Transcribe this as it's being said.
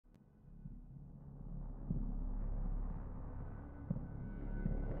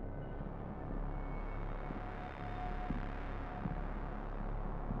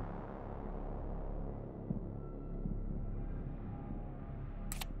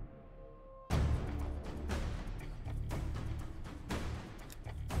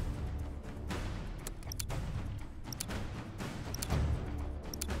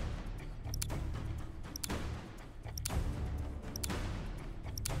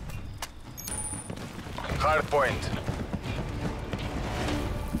Hardpoint.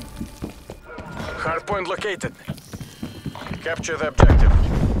 Hardpoint located. Capture the objective.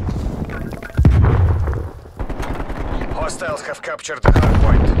 Hostiles have captured the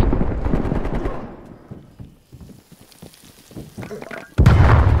hardpoint.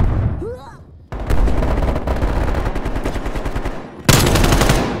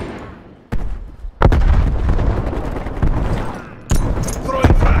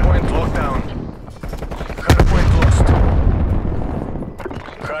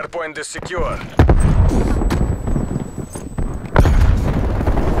 Hardpoint is secure.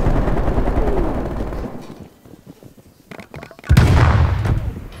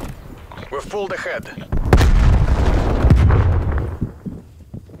 We've pulled ahead.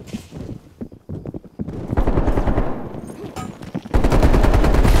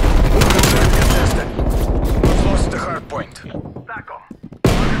 Contested. We've lost the hardpoint. TACOM.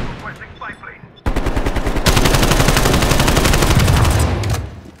 Requesting spy plane.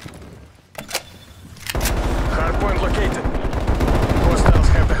 Hardpoint located. Hostiles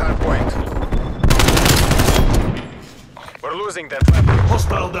have the hardpoint. We're losing that weapon.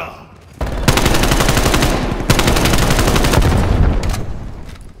 Hostile down.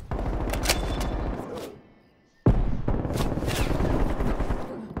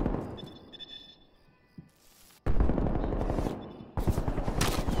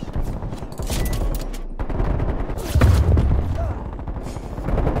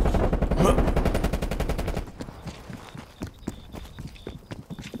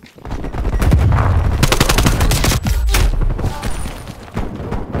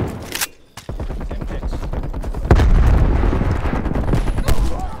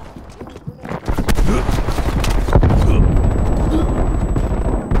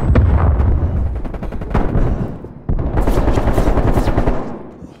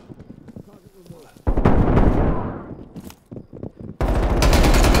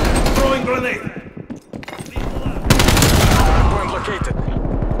 Grenade! Hardpoint located.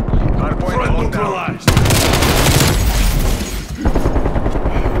 Hardpoint neutralized.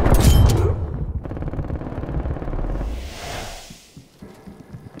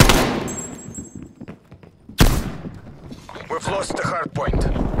 We've lost the hardpoint.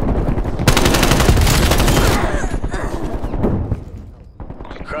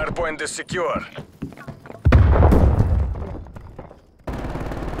 Hardpoint is secure.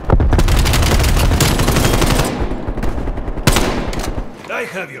 I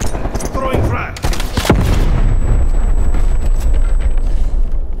have you. Throwing frag.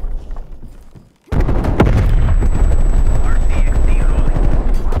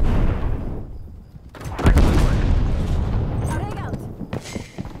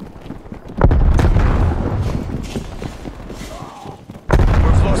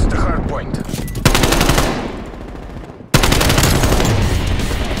 We've lost the hardpoint.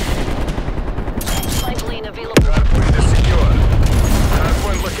 Light lane available. Hardpoint is secure.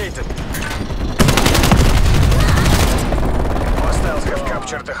 Hardpoint located. Hostiles have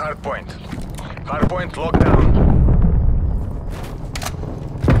captured the hardpoint. Hardpoint locked down.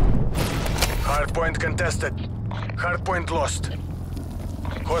 Hardpoint contested. Hardpoint lost.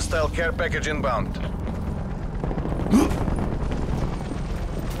 Hostile care package inbound.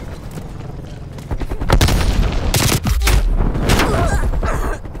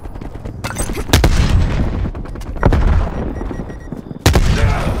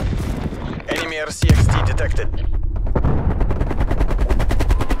 Enemy RCXD detected.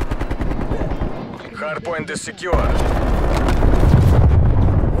 Hardpoint is secure.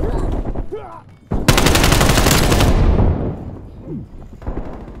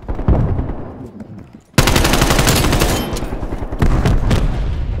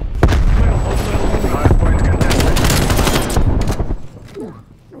 Hardpoint contested.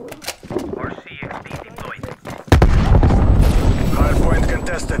 RCXD deployed. Hardpoint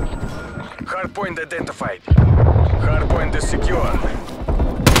contested. Hardpoint identified. Hardpoint is secure.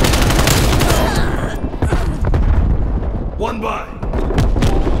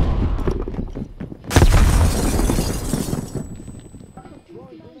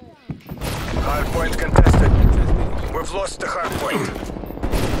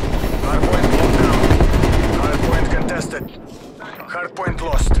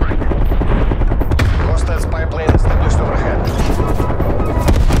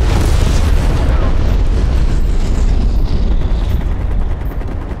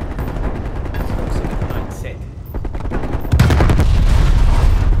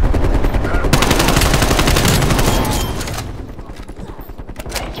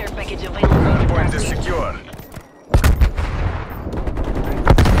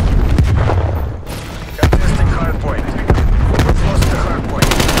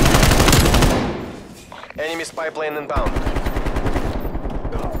 spy plane inbound.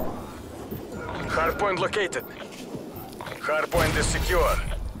 Hardpoint located. Hardpoint is secure.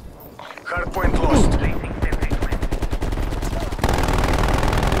 Hardpoint lost.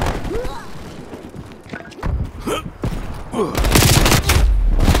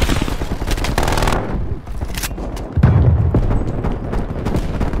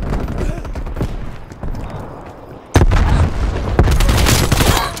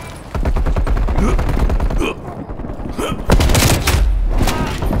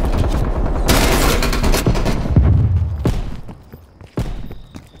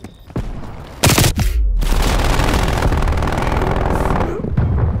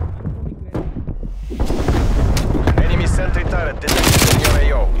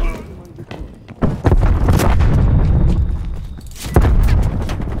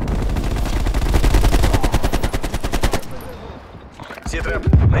 Trap,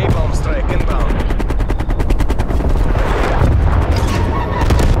 napalm strike inbound.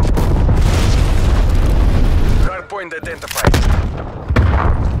 Hardpoint identified.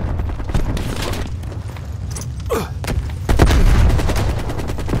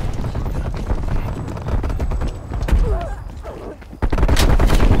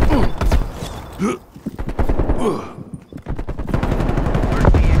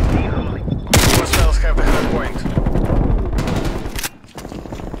 Hostiles have the hardpoint.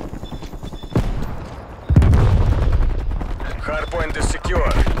 Hardpoint is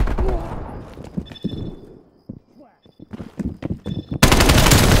secure.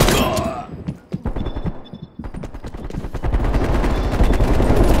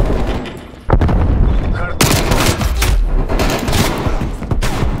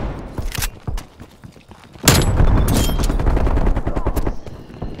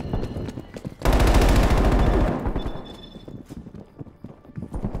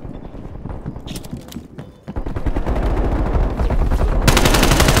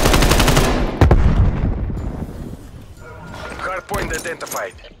 Hardpoint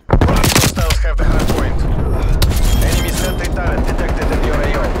identified. Hostiles have the hardpoint. Enemy sentry turret detected in your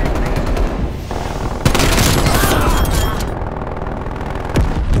AO.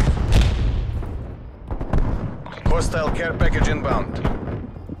 Hostile care package inbound.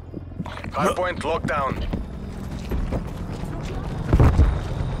 Hardpoint locked down.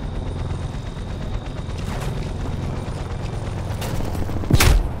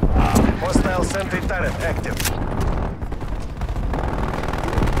 Hostile sentry turret active.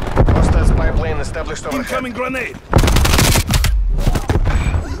 Hostile spy plane established overhead. Incoming grenade!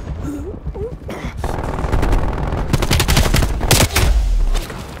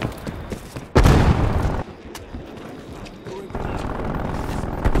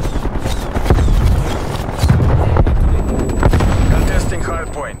 Contesting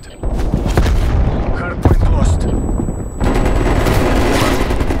hardpoint. Hardpoint lost.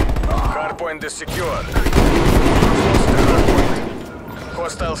 Hardpoint is secure. Lost the hardpoint.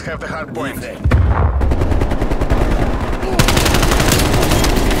 Hostiles have the hardpoint.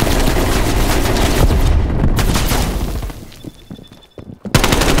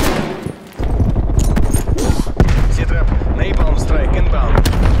 Trap, napalm strike inbound.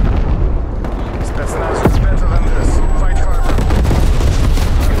 Spetsnaz is better than this. Fight harder.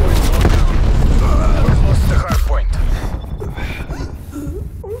 We've lost the hardpoint.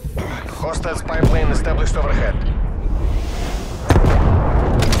 Hostile spy plane established overhead.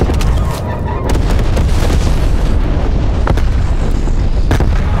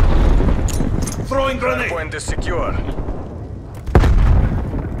 Throwing grenade! Hardpoint is secure.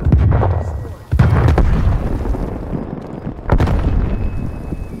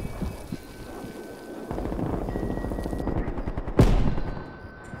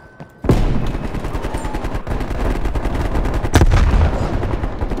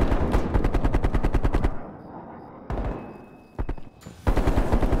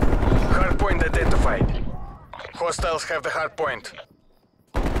 Hardpoint identified. Hostiles have the hardpoint.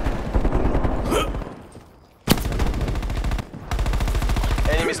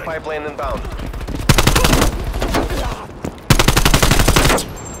 Enemy spy plane inbound.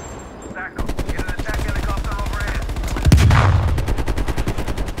 Tackle. Get an attack helicopter overhead.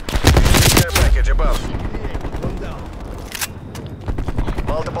 Care package above. One down.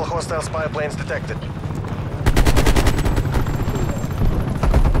 Multiple hostile spy planes detected.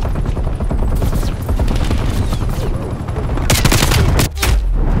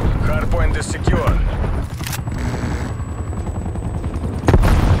 Hardpoint is secure.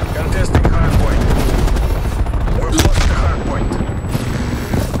 Contesting hardpoint. We've lost the hardpoint.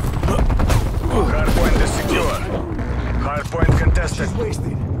 Hardpoint is secure. Hardpoint contested.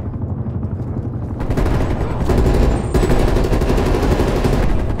 Wasted.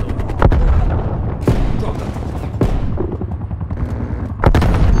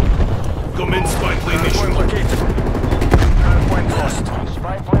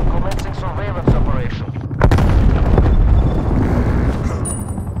 direction.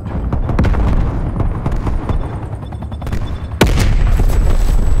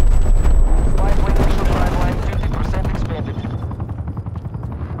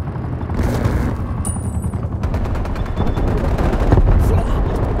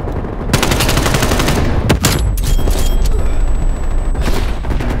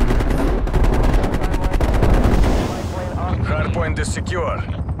 Hardpoint is secure.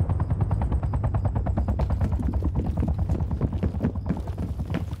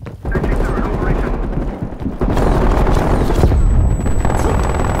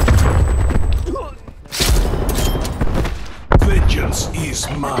 Vengeance is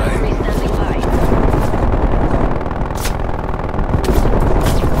mine.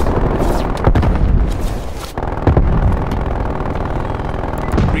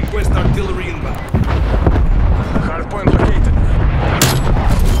 Request artillery inbound. Hardpoint located.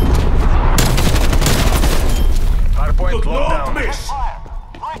 Hardpoint locked Don't down. miss!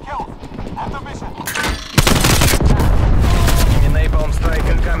 Enemy napalm strike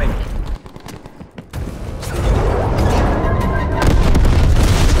incoming.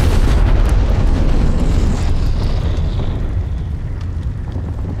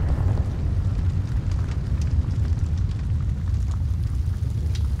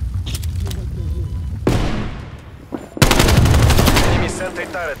 Enemy sentry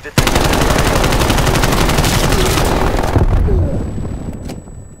turret detected.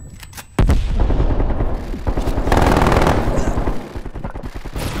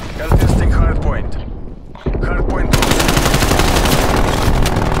 Contesting hardpoint. Hardpoint lost.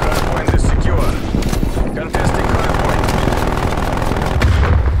 Hardpoint is secure. Contesting hardpoint.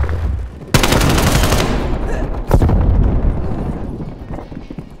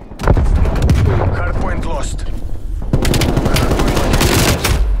 Hardpoint lost. Hardpoint located.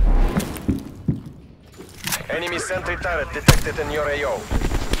 Enemy sentry turret detected in your AO.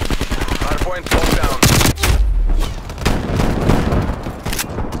 Hardpoint locked down.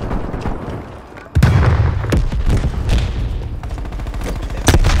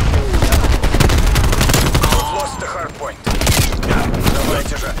 Lost the hardpoint.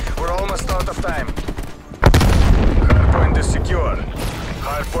 Давайте же, we're almost out of time. Hardpoint is secure.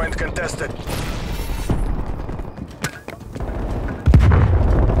 Hardpoint contested.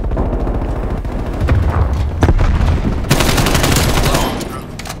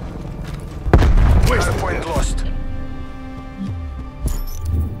 Hardpoint lost.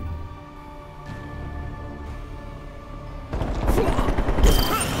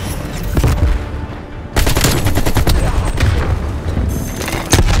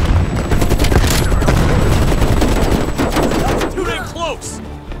 Too damn close!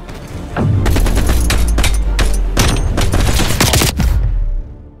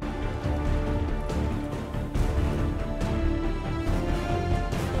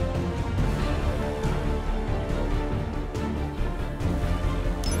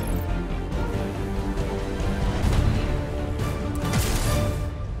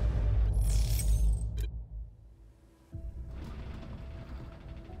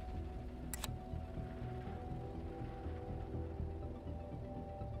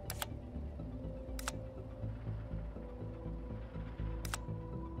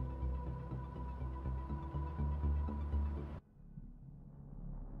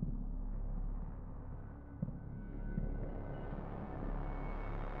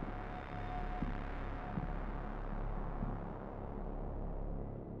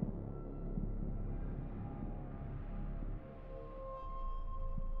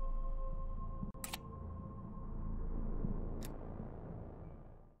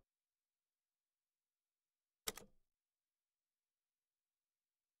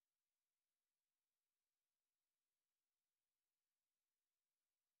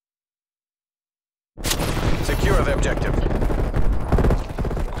 Secure the objective.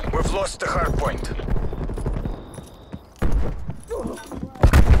 We've lost the hardpoint.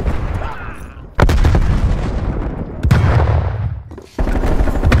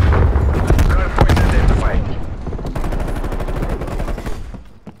 Hardpoint identified.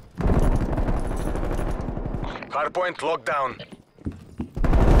 Hardpoint locked down.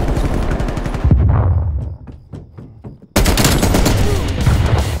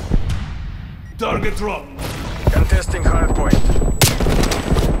 Target drop! Contesting hardpoint.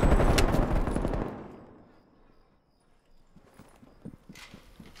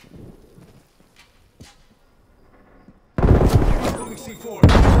 C4.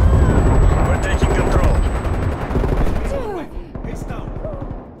 We're taking control. It's down.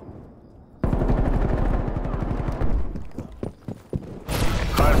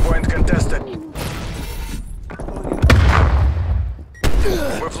 Hardpoint contested.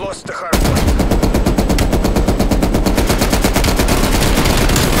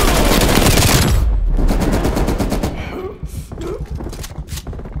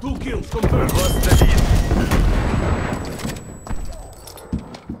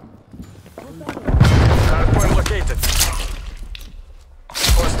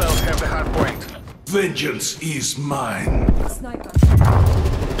 the hard point. Vengeance is mine. Sniper.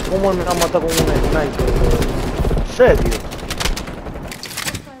 ¿Cómo me va a matar con un sniper, bro? ¿En serio?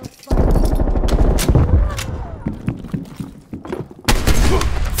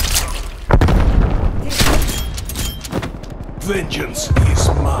 Vengeance is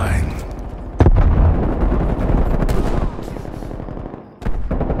mine.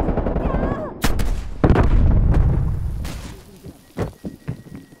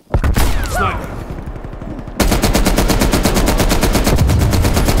 Sniper.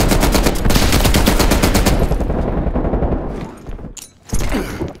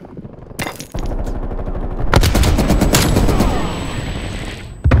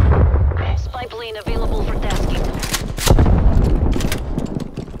 Spy plane available for tasking.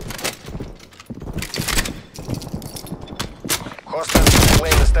 Hostile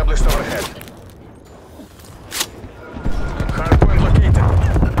plane established overhead. Hardpoint located.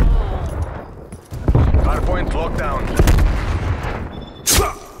 Hardpoint locked down.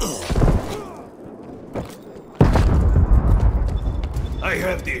 I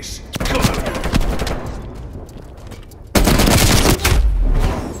have this. Cover me.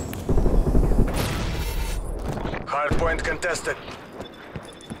 Hardpoint contested.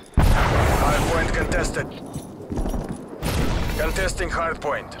 Hardpoint contested. Contesting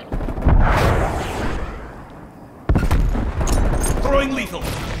hardpoint. Throwing lethal.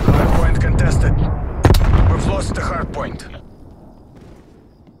 Hardpoint contested. We've lost the hardpoint.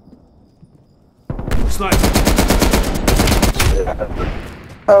 Sniper.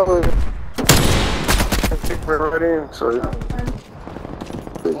 Oh, I think we're right in, so...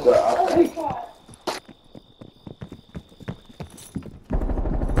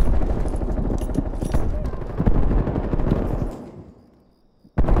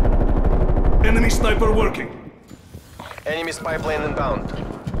 Enemy sniper working. Enemy spy plane inbound.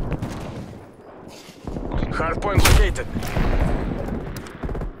 Hardpoint located.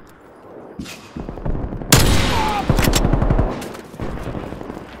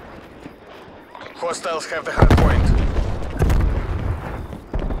 Hostiles have the hardpoint.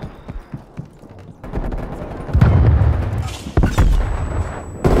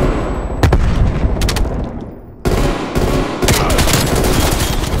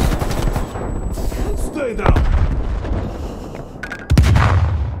 Stay down.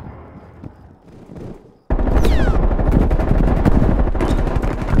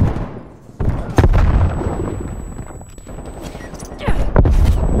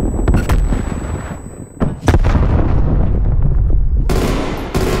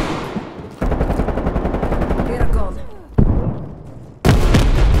 Get a gun.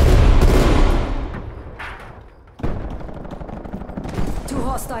 Two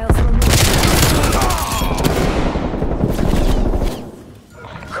hostiles removed.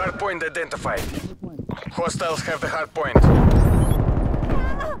 Hardpoint identified. Hostiles have the hardpoint.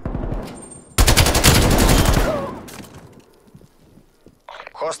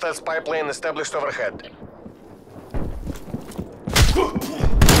 Hostile spy plane established overhead.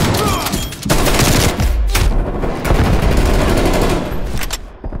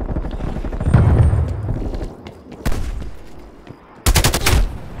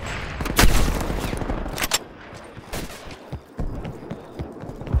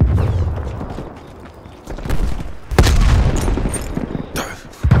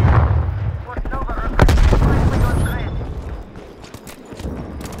 Force over. Finally on grid.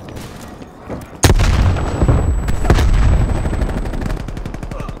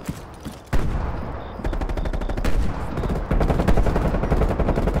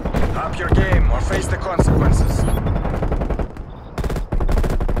 Up your game or face the consequences.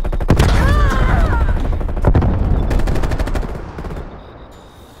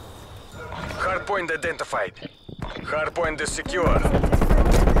 Hardpoint identified. Hardpoint is secure.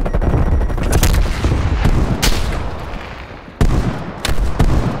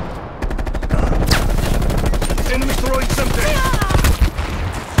 Enemy throwing something.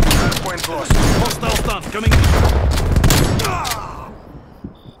 Hardpoint lost. Hostile stun coming in.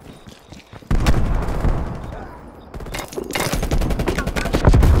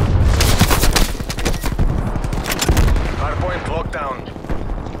 Hardpoint locked down.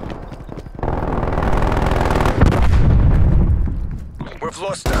 We've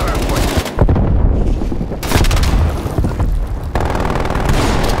lost the hardpoint.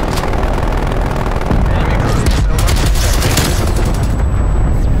 Enemy cruise missile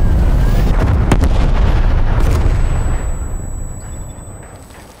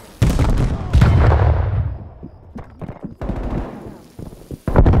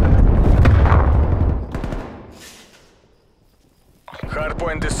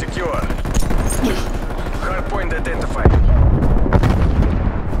Hardpoint is secure. Hardpoint identified.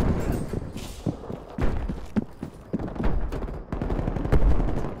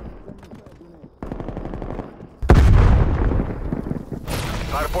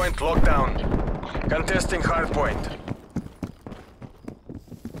 Hardpoint locked down. Contesting hardpoint.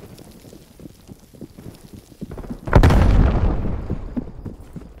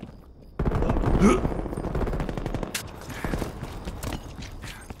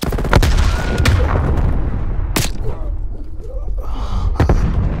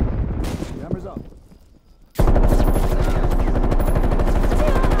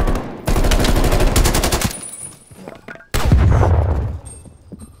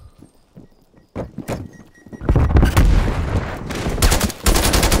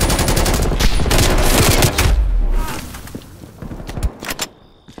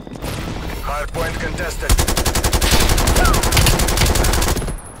 Hardpoint contested.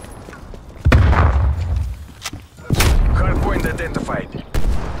 Hardpoint identified.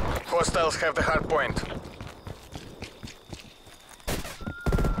 Hostiles have the hardpoint.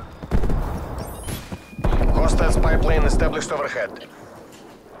 Hostiles pipeline established overhead.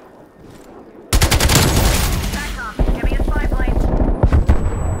 Back off. Give me a spy plane.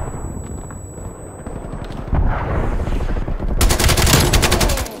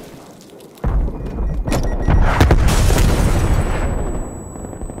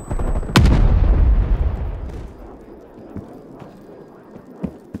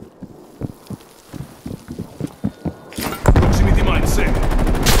 Proximity mine set.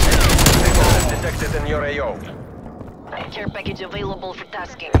 Detected in your AO. Care package available for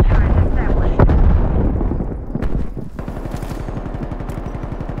tasking. Turret established.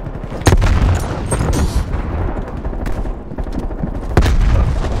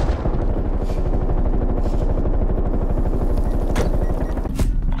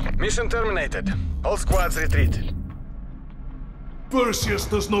 Mission terminated. All squads retreat. Perseus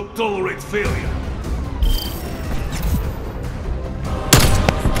does not tolerate failure.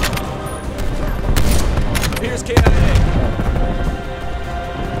 Here's KIA.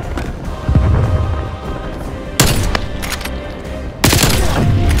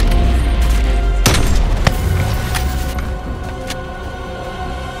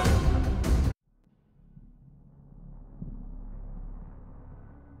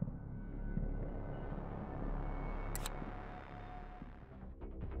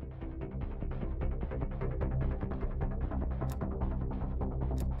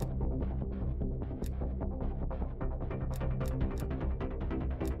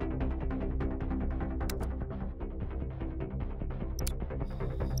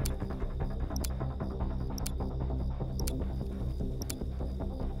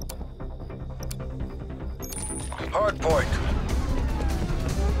 Hardpoint.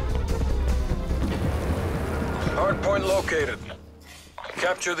 Hardpoint located.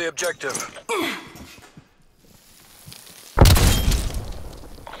 Capture the objective.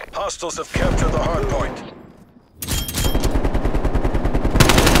 Hostiles have captured the hardpoint.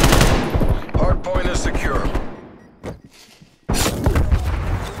 Hardpoint is secure.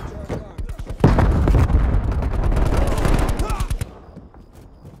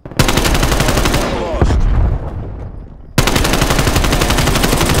 Lost.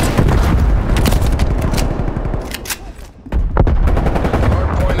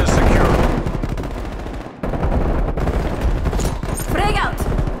 Hardpoint is secure. Frag out!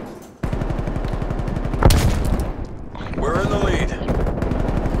 We're in the lead.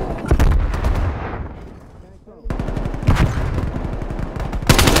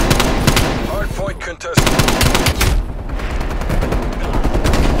 Hardpoint contested.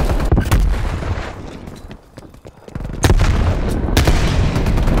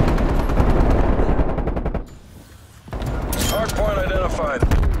 Hardpoint identified.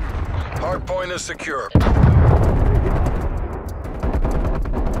 Hardpoint is secure.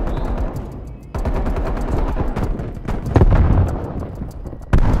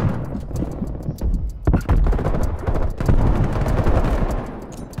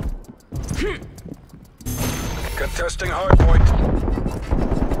 Contesting hardpoint.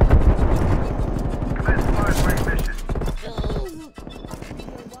 Commence hardpoint mission.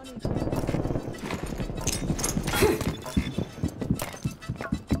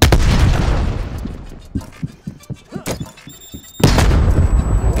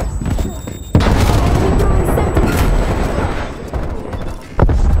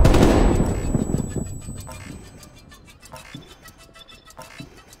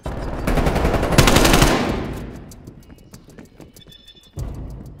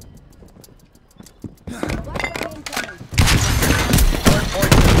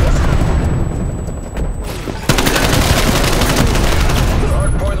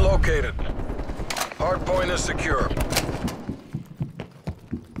 is secure.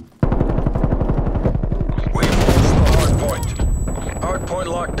 We've lost the hard point. Hard point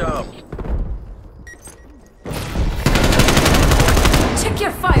locked down. Check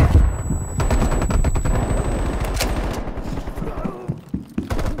your fire.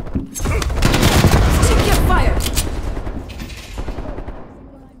 Check your fire.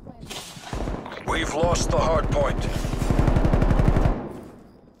 We've lost the hard point.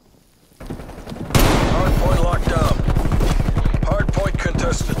 Hard point locked down. Hard point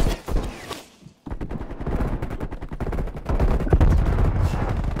contested.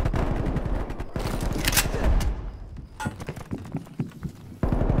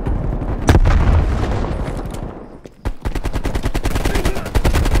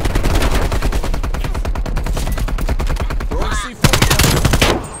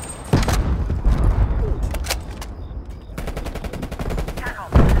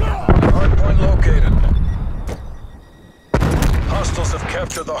 Hard point located. Hostiles have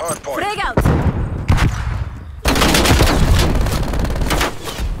captured the hard point. Frag out.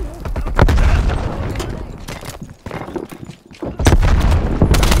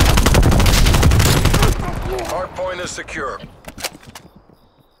 Hard point is secure.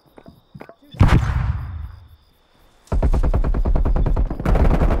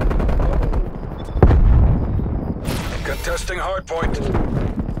 Contesting hard point.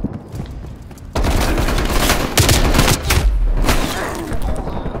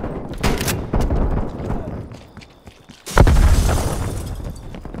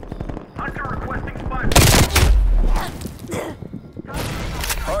 Hunter requesting spy.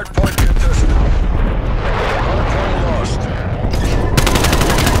 Hard point contested. Hard point lost.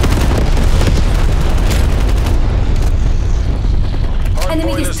 Hard Enemy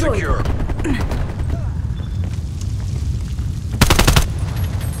point is destroyed. secure.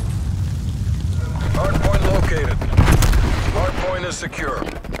 Hard point located. Hard point is secure.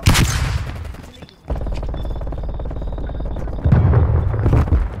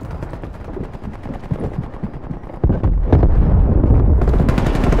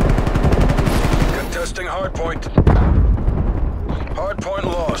 Contesting hard point. Hard point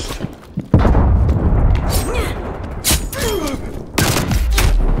lost.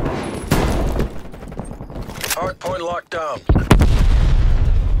 Hard point locked down.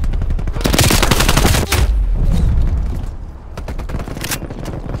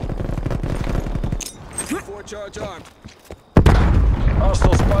 Charge armed.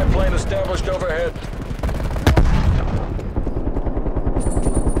 Hostile spy plane established overhead.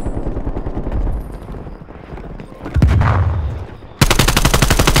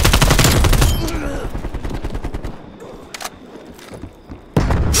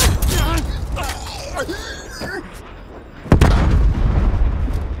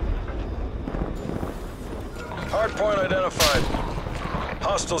 Hard point identified.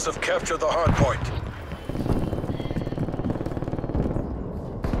 Hostiles have captured the hard point.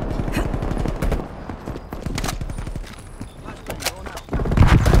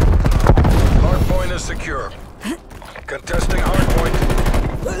 Hard point is secure. Contesting hard point.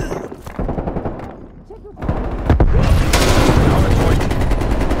 Hard point.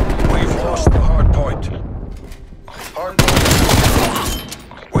 We've lost the hard point. Hard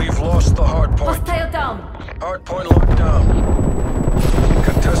point. We've lost the hard point. Hostile down. Hard point locked down.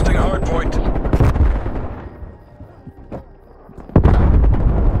 Contesting hard point.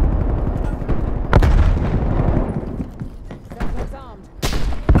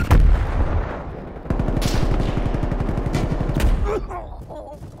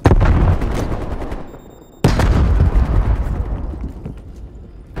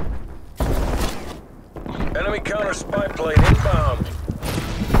 Enemy counter spy plane inbound.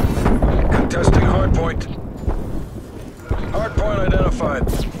 Contesting hard point. Hard point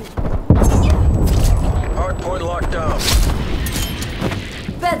identified. Hard point locked down.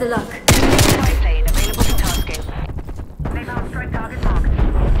 Bad luck. Spy plane available for tasking. Napalm strike target marked.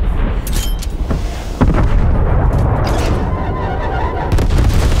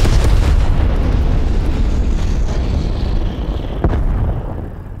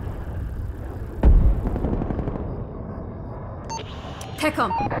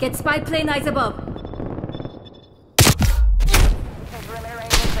 TACOM, get spy plane eyes above.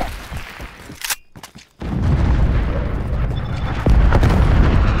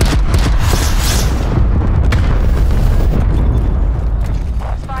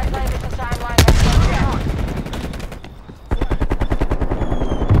 Spy plane mission timeline has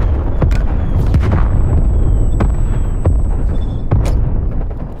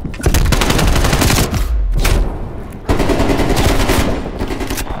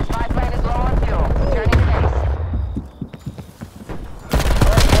Spy plane is low on fuel.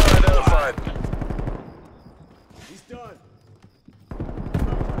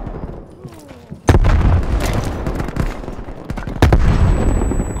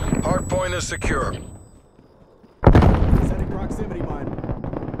 is secure. Setting proximity mine.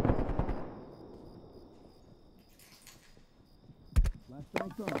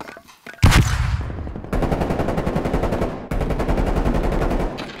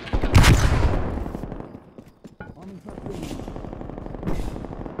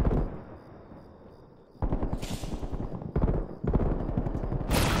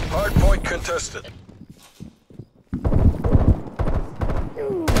 Hardpoint contested.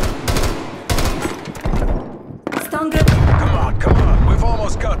 Stun grip. Come on, we've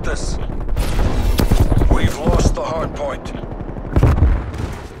almost got this. We've lost the hardpoint.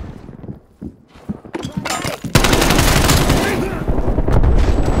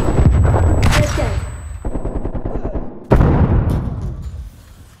 Dead dead.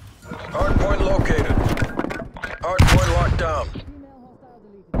 Hardpoint located. Hardpoint locked down.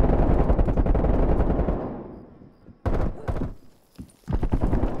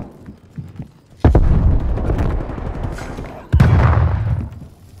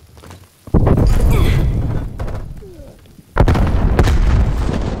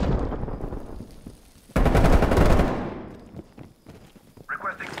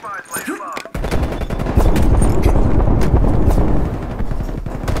 Requesting spy plane above.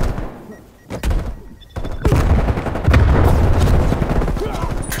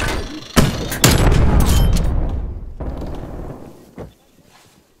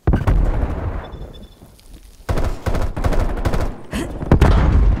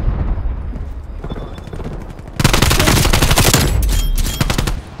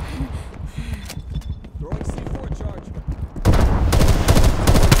 Throwing C4 charge.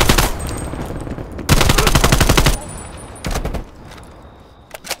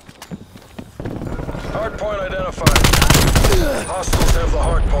 Hardpoint identified. Hostiles have the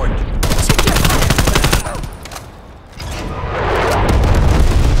hardpoint. Check your fire.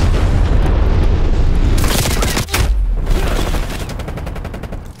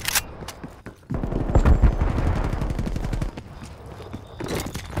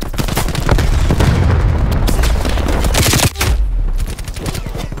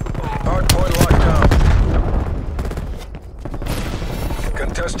 Hardpoint locked down.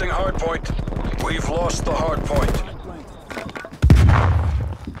 Contesting hardpoint. We've lost the hardpoint.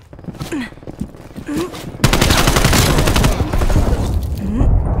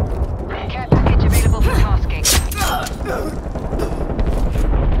 Care package available for tasking.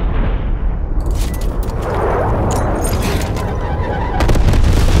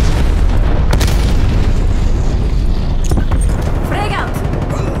 Frag out.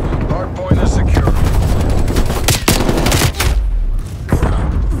 Hardpoint is secure.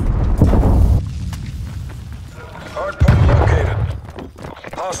 Hardpoint located.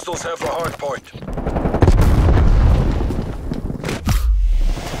 Hostiles have the hardpoint.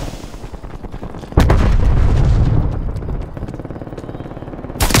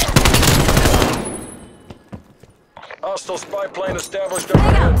 Hostile spy plane established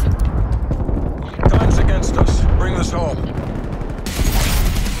Frag overhead. out. Time's against us. Bring this home.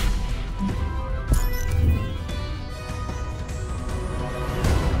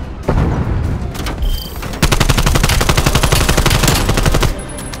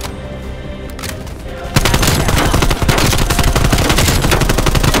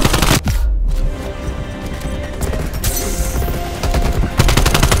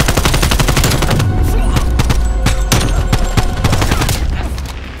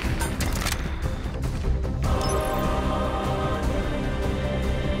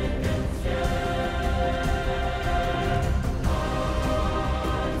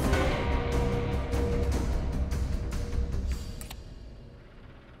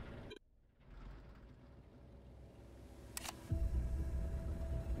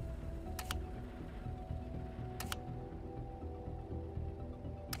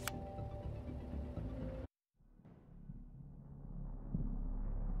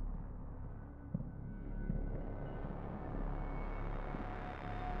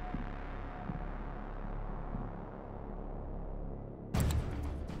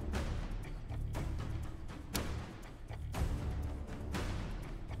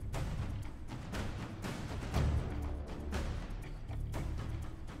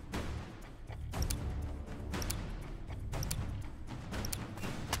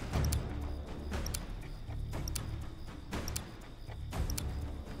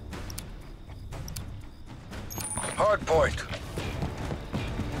 Hardpoint.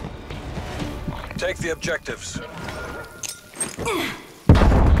 Take the objectives.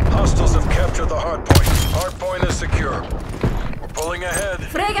 Hostiles have captured the hardpoint. Hardpoint is secure. We're pulling ahead.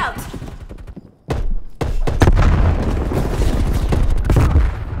 Frag out.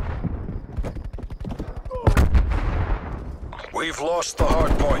 We've lost the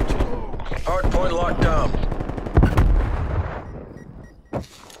hard point. Hard point locked down.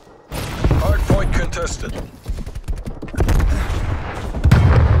 Hard point contested.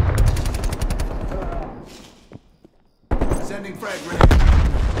 Sending frag grenade.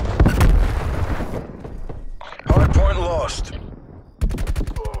 Hard point lost.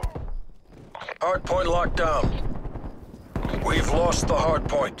 Hard point locked down. We've lost the hard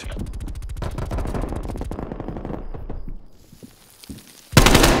point.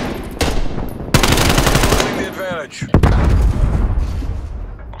 Losing the advantage.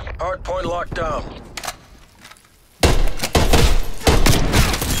 Hard point locked down.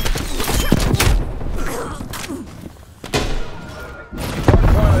 Hard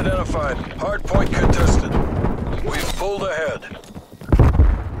point identified. Hard point contested. We've pulled ahead.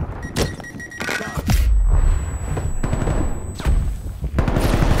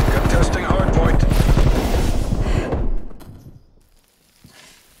 Contesting hard point.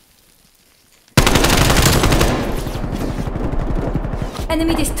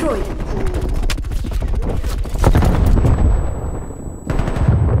 Enemy destroyed.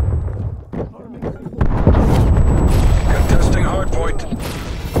 Contesting hard point.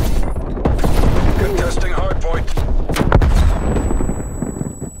 Contesting hard point.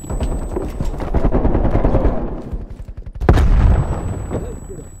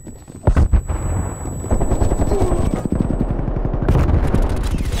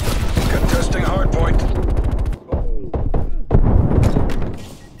 Contesting hard point.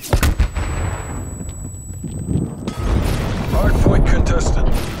 Hard point contested.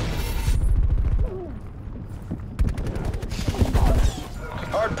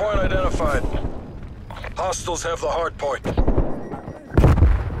 Hard point identified. Hostiles have the hard point.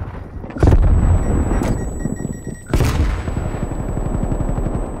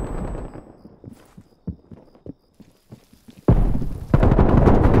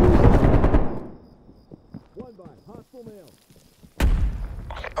 One by. Hostile male.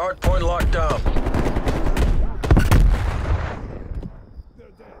 Hard point locked down.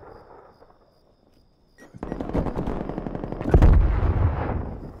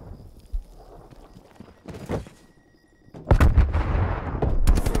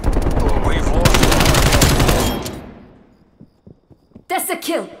 We've lost the hard point. That's a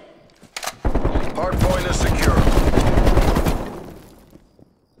kill. Hard point is secure.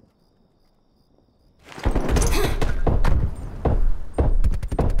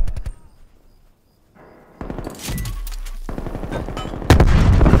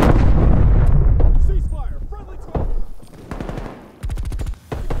 Ceasefire. Friendly target.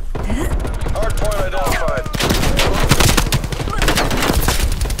 Hard point identified.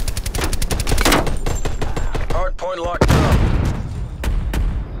 Hard point locked down.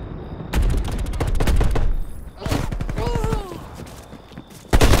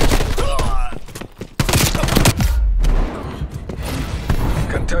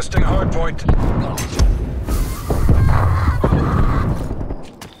 Contesting hard point.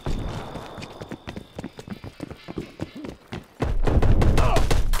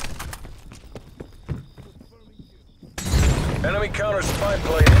 Enemy counter spy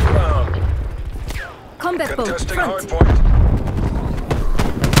plane inbound. Combat boat. Contesting Front. hard point.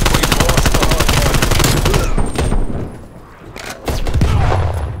 We've lost the hard point.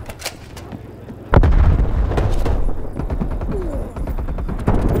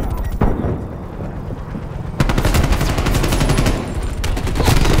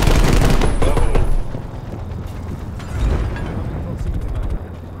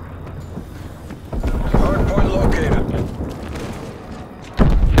 Hard point located.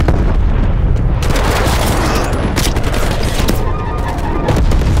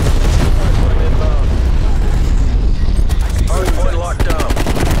 Hard point locked down.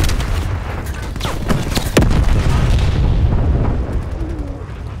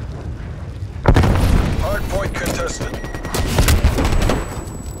 Hard point contested.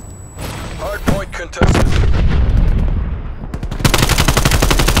 Hard point contested.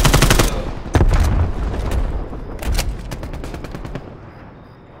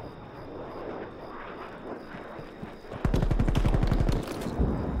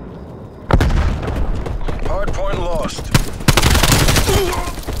 Hard point lost.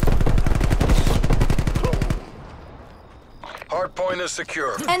 Hard point is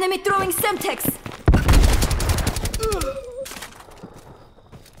secure. Enemy throwing Semtex.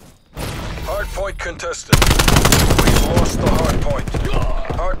 Hard point contested. We've lost the hard point.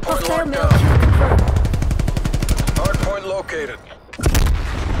 Hard point Hostile locked male down. kill confirmed. Hard point located.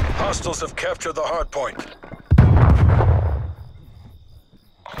 Hostiles have captured the hard point.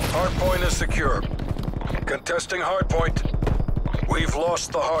 Hard point is secure. Contesting hard point. We've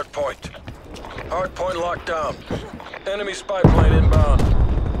lost the hard point. Hard point locked down. Enemy spy plane inbound.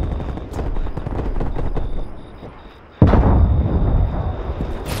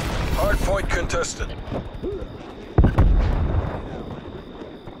 Hard point contested.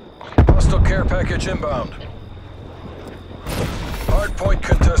 Hostile care package inbound. Hard point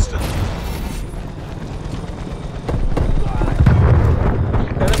contested.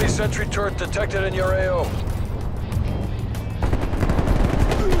 Enemy sentry turret detected in your AO.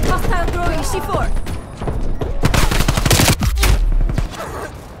 Hostile throwing C4.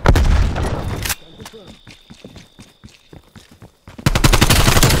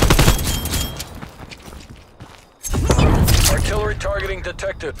 Artillery targeting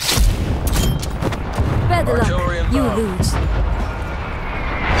detected. Bad Artillery luck. You inbound. lose.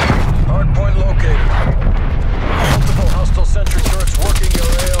 Hard point located. Multiple hostile sentry turrets working your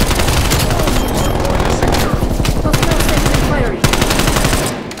AO. Hard point is secure. Hostile sentry firing.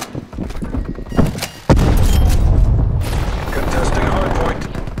 Contesting hard point.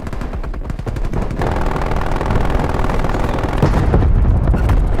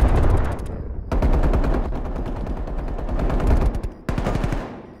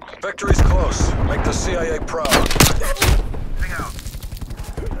 Victory's close. Make the CIA proud. Moving out.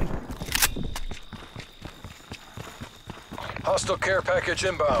 Hostile care package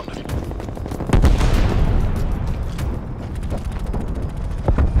inbound.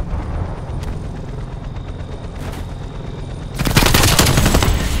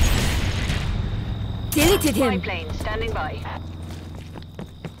 Deleted Spy him. plane standing by.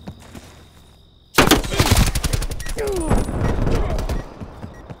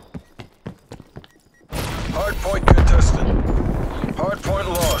 Hard point contested. Hard point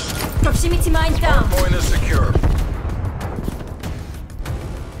lost. Proximity mine down. Hard point is secure.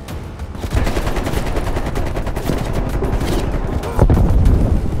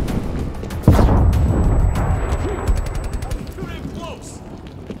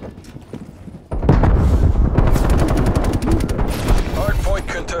 Hard point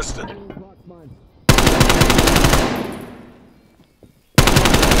contested.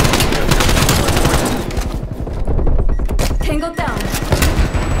 Tango down.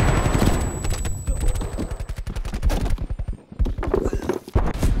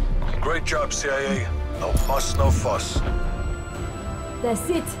 Great job, CIA. No muss, no fuss. That's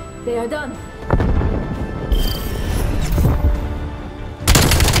it. They are done.